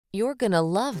You're gonna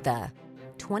love the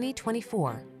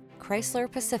 2024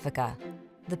 Chrysler Pacifica.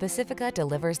 The Pacifica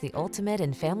delivers the ultimate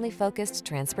in family-focused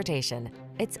transportation.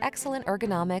 Its excellent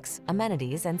ergonomics,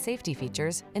 amenities, and safety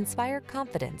features inspire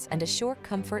confidence and assure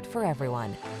comfort for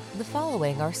everyone. The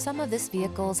following are some of this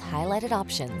vehicle's highlighted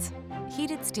options: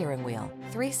 heated steering wheel,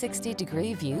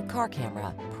 360-degree view car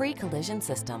camera, pre-collision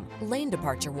system, lane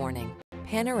departure warning,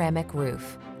 panoramic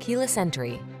roof, keyless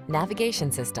entry,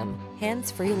 navigation system,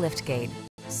 hands-free liftgate,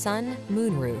 sun,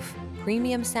 moon roof,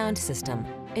 premium sound system.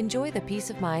 Enjoy the peace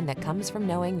of mind that comes from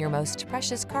knowing your most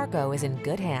precious cargo is in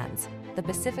good hands. The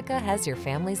Pacifica has your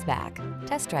family's back.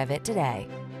 Test drive it today.